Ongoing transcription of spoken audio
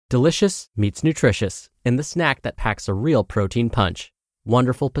Delicious meets nutritious in the snack that packs a real protein punch.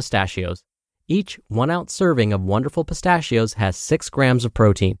 Wonderful Pistachios. Each 1-ounce serving of Wonderful Pistachios has 6 grams of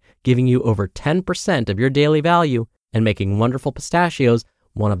protein, giving you over 10% of your daily value and making Wonderful Pistachios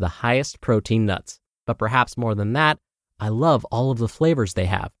one of the highest protein nuts. But perhaps more than that, I love all of the flavors they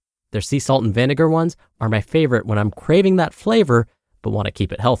have. Their sea salt and vinegar ones are my favorite when I'm craving that flavor but want to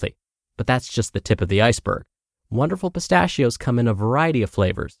keep it healthy. But that's just the tip of the iceberg. Wonderful Pistachios come in a variety of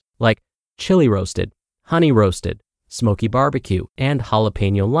flavors, like chili roasted, honey roasted, smoky barbecue, and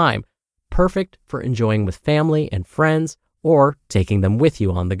jalapeno lime, perfect for enjoying with family and friends or taking them with you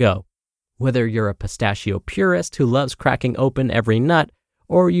on the go. Whether you're a pistachio purist who loves cracking open every nut,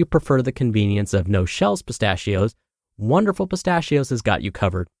 or you prefer the convenience of no-shells pistachios, Wonderful Pistachios has got you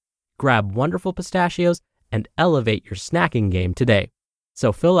covered. Grab Wonderful Pistachios and elevate your snacking game today.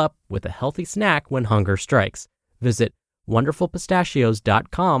 So fill up with a healthy snack when hunger strikes. Visit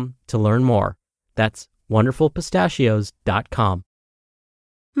wonderfulpistachios.com to learn more. That's wonderfulpistachios.com.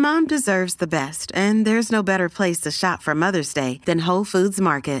 Mom deserves the best, and there's no better place to shop for Mother's Day than Whole Foods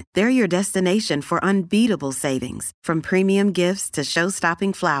Market. They're your destination for unbeatable savings, from premium gifts to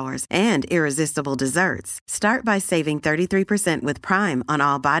show-stopping flowers and irresistible desserts. Start by saving 33% with Prime on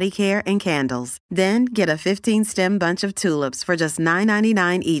all body care and candles. Then get a 15-stem bunch of tulips for just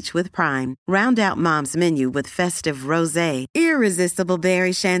 $9.99 each with Prime. Round out Mom's menu with festive rosé, irresistible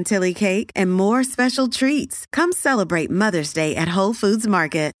berry chantilly cake, and more special treats. Come celebrate Mother's Day at Whole Foods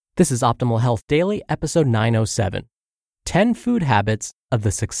Market. This is Optimal Health Daily, episode 907, 10 Food Habits of the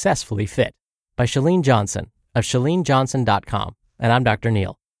Successfully Fit by Chalene Johnson of ChaleneJohnson.com. And I'm Dr.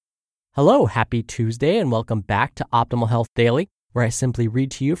 Neil. Hello, happy Tuesday, and welcome back to Optimal Health Daily, where I simply read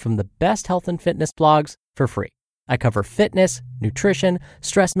to you from the best health and fitness blogs for free. I cover fitness, nutrition,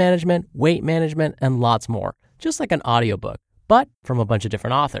 stress management, weight management, and lots more, just like an audiobook, but from a bunch of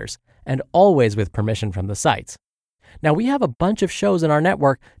different authors, and always with permission from the sites. Now, we have a bunch of shows in our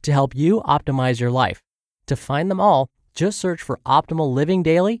network to help you optimize your life. To find them all, just search for Optimal Living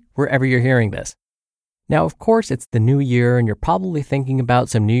Daily wherever you're hearing this. Now, of course, it's the new year and you're probably thinking about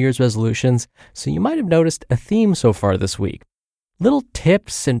some New Year's resolutions, so you might have noticed a theme so far this week. Little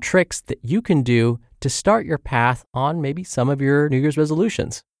tips and tricks that you can do to start your path on maybe some of your New Year's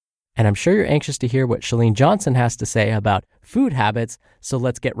resolutions. And I'm sure you're anxious to hear what Chalene Johnson has to say about food habits, so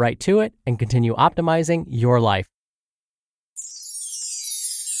let's get right to it and continue optimizing your life.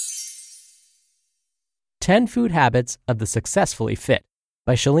 10 Food Habits of the Successfully Fit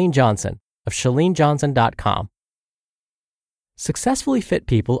by Chalene Johnson of ChaleneJohnson.com. Successfully fit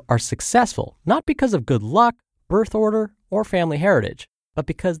people are successful not because of good luck, birth order, or family heritage, but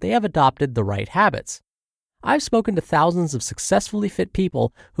because they have adopted the right habits. I've spoken to thousands of successfully fit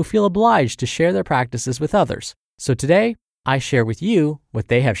people who feel obliged to share their practices with others. So today, I share with you what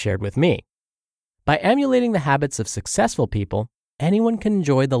they have shared with me. By emulating the habits of successful people, anyone can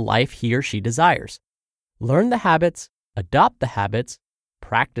enjoy the life he or she desires. Learn the habits, adopt the habits,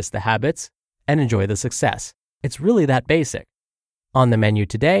 practice the habits, and enjoy the success. It's really that basic. On the menu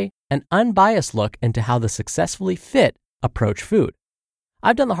today, an unbiased look into how the successfully fit approach food.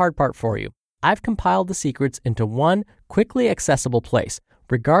 I've done the hard part for you. I've compiled the secrets into one quickly accessible place,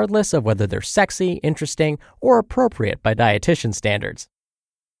 regardless of whether they're sexy, interesting, or appropriate by dietitian standards.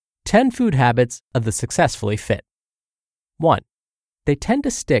 10 Food Habits of the Successfully Fit. 1. They tend to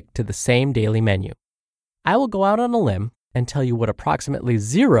stick to the same daily menu. I will go out on a limb and tell you what approximately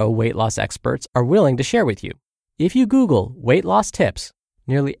 0 weight loss experts are willing to share with you. If you Google weight loss tips,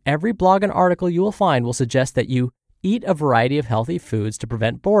 nearly every blog and article you will find will suggest that you eat a variety of healthy foods to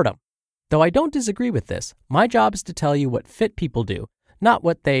prevent boredom. Though I don't disagree with this, my job is to tell you what fit people do, not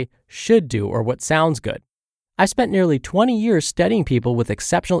what they should do or what sounds good. I spent nearly 20 years studying people with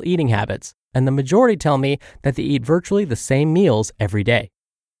exceptional eating habits, and the majority tell me that they eat virtually the same meals every day.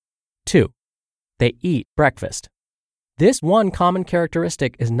 2. They eat breakfast. This one common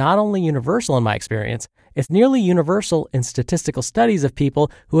characteristic is not only universal in my experience, it's nearly universal in statistical studies of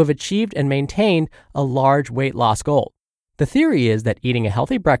people who have achieved and maintained a large weight loss goal. The theory is that eating a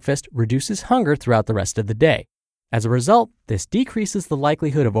healthy breakfast reduces hunger throughout the rest of the day. As a result, this decreases the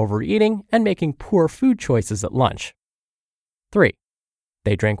likelihood of overeating and making poor food choices at lunch. 3.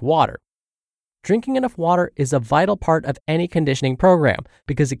 They drink water. Drinking enough water is a vital part of any conditioning program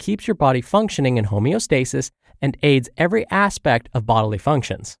because it keeps your body functioning in homeostasis and aids every aspect of bodily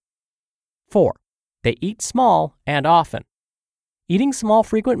functions. 4. They eat small and often. Eating small,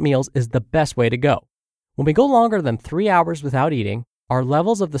 frequent meals is the best way to go. When we go longer than 3 hours without eating, our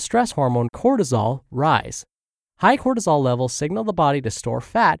levels of the stress hormone cortisol rise. High cortisol levels signal the body to store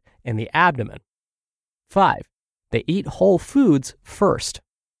fat in the abdomen. 5. They eat whole foods first.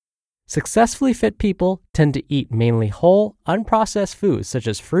 Successfully fit people tend to eat mainly whole, unprocessed foods such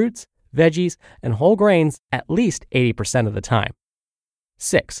as fruits, veggies, and whole grains at least 80% of the time.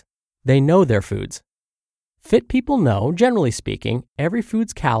 6. They know their foods. Fit people know, generally speaking, every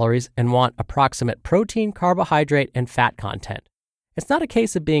food's calories and want approximate protein, carbohydrate, and fat content. It's not a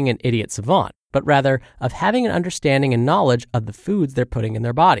case of being an idiot savant, but rather of having an understanding and knowledge of the foods they're putting in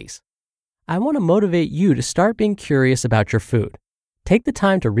their bodies. I want to motivate you to start being curious about your food. Take the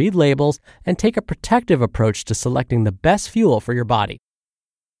time to read labels and take a protective approach to selecting the best fuel for your body.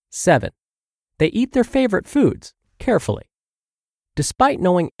 7. They eat their favorite foods carefully. Despite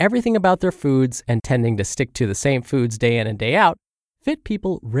knowing everything about their foods and tending to stick to the same foods day in and day out, fit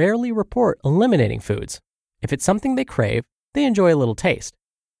people rarely report eliminating foods. If it's something they crave, they enjoy a little taste.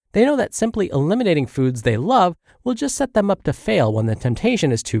 They know that simply eliminating foods they love will just set them up to fail when the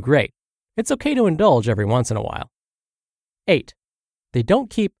temptation is too great. It's okay to indulge every once in a while. 8. They don't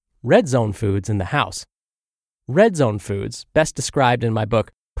keep red zone foods in the house. Red zone foods, best described in my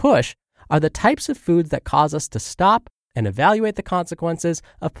book, Push, are the types of foods that cause us to stop and evaluate the consequences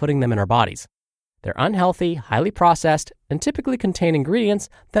of putting them in our bodies. They're unhealthy, highly processed, and typically contain ingredients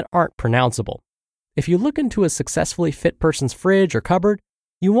that aren't pronounceable. If you look into a successfully fit person's fridge or cupboard,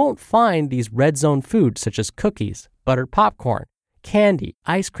 you won't find these red zone foods such as cookies, buttered popcorn, candy,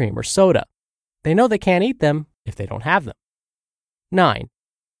 ice cream, or soda. They know they can't eat them if they don't have them. 9.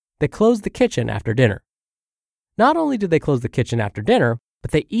 They close the kitchen after dinner. Not only do they close the kitchen after dinner,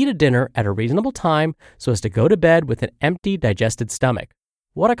 but they eat a dinner at a reasonable time so as to go to bed with an empty, digested stomach.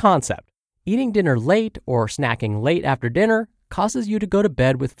 What a concept. Eating dinner late or snacking late after dinner causes you to go to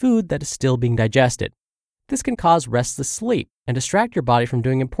bed with food that is still being digested. This can cause restless sleep and distract your body from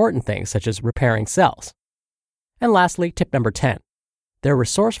doing important things such as repairing cells. And lastly, tip number 10. They're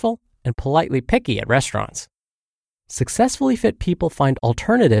resourceful and politely picky at restaurants. Successfully fit people find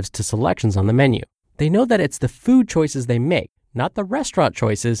alternatives to selections on the menu. They know that it's the food choices they make, not the restaurant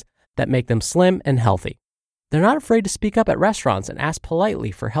choices, that make them slim and healthy. They're not afraid to speak up at restaurants and ask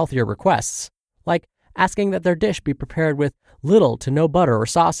politely for healthier requests, like asking that their dish be prepared with little to no butter or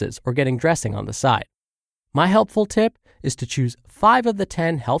sauces or getting dressing on the side. My helpful tip is to choose 5 of the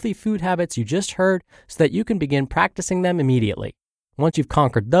 10 healthy food habits you just heard so that you can begin practicing them immediately. Once you've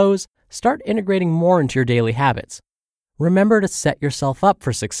conquered those, start integrating more into your daily habits. Remember to set yourself up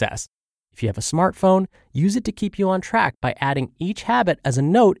for success. If you have a smartphone, use it to keep you on track by adding each habit as a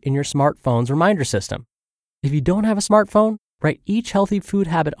note in your smartphone's reminder system. If you don't have a smartphone, write each healthy food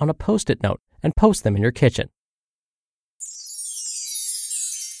habit on a Post-it note and post them in your kitchen.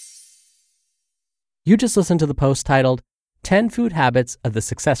 You just listened to the post titled 10 Food Habits of the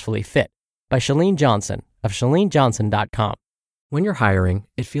Successfully Fit by Chalene Johnson of chalenejohnson.com. When you're hiring,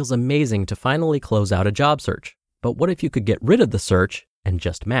 it feels amazing to finally close out a job search. But what if you could get rid of the search and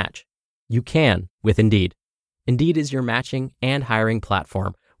just match? You can with Indeed. Indeed is your matching and hiring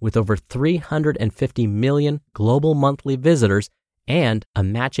platform with over 350 million global monthly visitors and a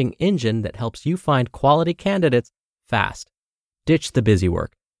matching engine that helps you find quality candidates fast. Ditch the busy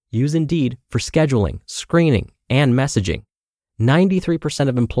work. Use Indeed for scheduling, screening, and messaging. 93%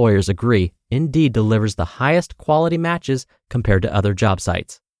 of employers agree Indeed delivers the highest quality matches compared to other job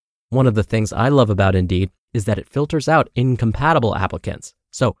sites. One of the things I love about Indeed is that it filters out incompatible applicants.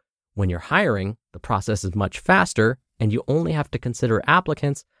 So when you're hiring, the process is much faster and you only have to consider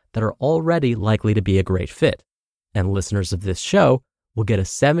applicants that are already likely to be a great fit. And listeners of this show will get a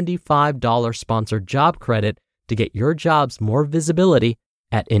 $75 sponsored job credit to get your jobs more visibility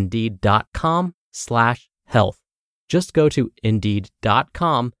at Indeed.com/health. Just go to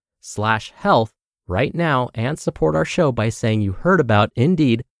Indeed.com/health right now and support our show by saying you heard about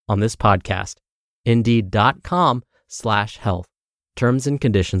Indeed on this podcast. Indeed.com/health. Terms and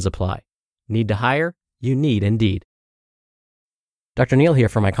conditions apply. Need to hire? You need Indeed. Dr. Neal here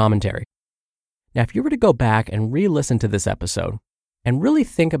for my commentary. Now, if you were to go back and re-listen to this episode and really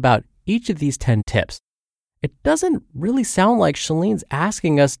think about each of these 10 tips, it doesn't really sound like Chalene's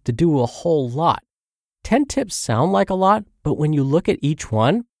asking us to do a whole lot. 10 tips sound like a lot, but when you look at each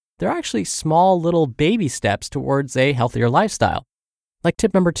one, they're actually small little baby steps towards a healthier lifestyle. Like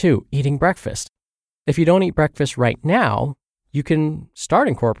tip number 2, eating breakfast. If you don't eat breakfast right now, you can start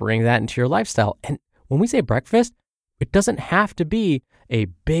incorporating that into your lifestyle. And when we say breakfast, it doesn't have to be a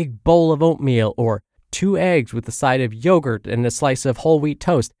big bowl of oatmeal or 2 eggs with a side of yogurt and a slice of whole wheat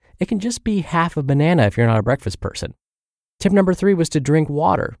toast. It can just be half a banana if you're not a breakfast person. Tip number 3 was to drink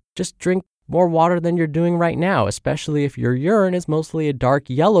water. Just drink more water than you're doing right now, especially if your urine is mostly a dark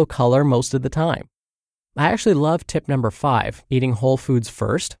yellow color most of the time. I actually love tip number 5, eating whole foods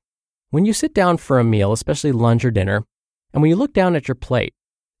first. When you sit down for a meal, especially lunch or dinner, and when you look down at your plate,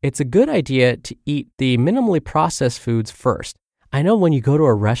 It's a good idea to eat the minimally processed foods first. I know when you go to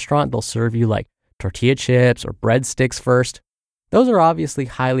a restaurant, they'll serve you like tortilla chips or breadsticks first. Those are obviously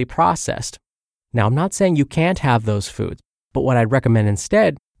highly processed. Now, I'm not saying you can't have those foods, but what I'd recommend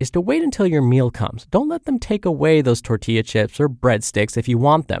instead is to wait until your meal comes. Don't let them take away those tortilla chips or breadsticks if you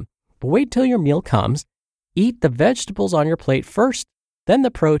want them, but wait till your meal comes. Eat the vegetables on your plate first, then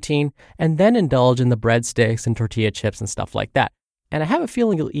the protein, and then indulge in the breadsticks and tortilla chips and stuff like that. And I have a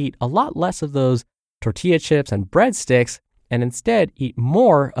feeling you'll eat a lot less of those tortilla chips and breadsticks and instead eat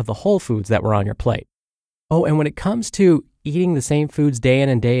more of the whole foods that were on your plate. Oh, and when it comes to eating the same foods day in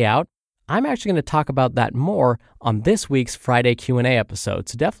and day out, I'm actually going to talk about that more on this week's Friday Q&A episode,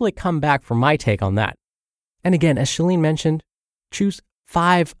 so definitely come back for my take on that. And again, as Chalene mentioned, choose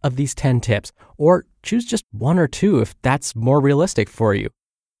 5 of these 10 tips, or choose just 1 or 2 if that's more realistic for you.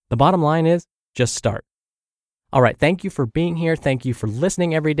 The bottom line is, just start. All right, thank you for being here. Thank you for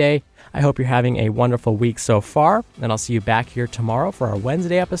listening every day. I hope you're having a wonderful week so far, and I'll see you back here tomorrow for our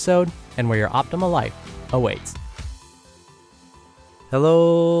Wednesday episode and where your optimal life awaits.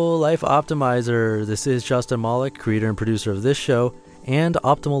 Hello, Life Optimizer. This is Justin Malik, creator and producer of this show and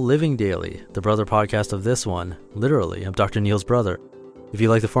Optimal Living Daily, the brother podcast of this one. Literally, I'm Dr. Neil's brother. If you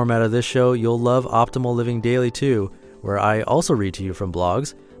like the format of this show, you'll love Optimal Living Daily too, where I also read to you from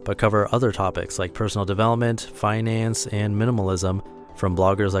blogs, but cover other topics like personal development, finance, and minimalism from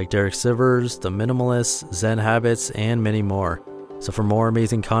bloggers like Derek Sivers, The Minimalists, Zen Habits, and many more. So for more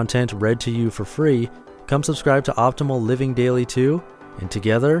amazing content read to you for free, come subscribe to Optimal Living Daily too, and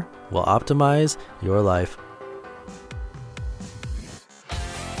together we'll optimize your life.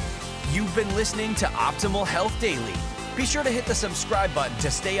 You've been listening to Optimal Health Daily. Be sure to hit the subscribe button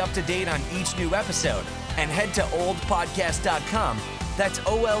to stay up to date on each new episode, and head to oldpodcast.com. That's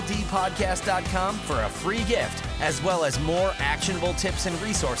oldpodcast.com for a free gift, as well as more actionable tips and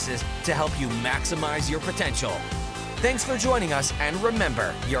resources to help you maximize your potential. Thanks for joining us, and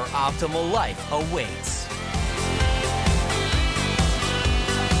remember, your optimal life awaits.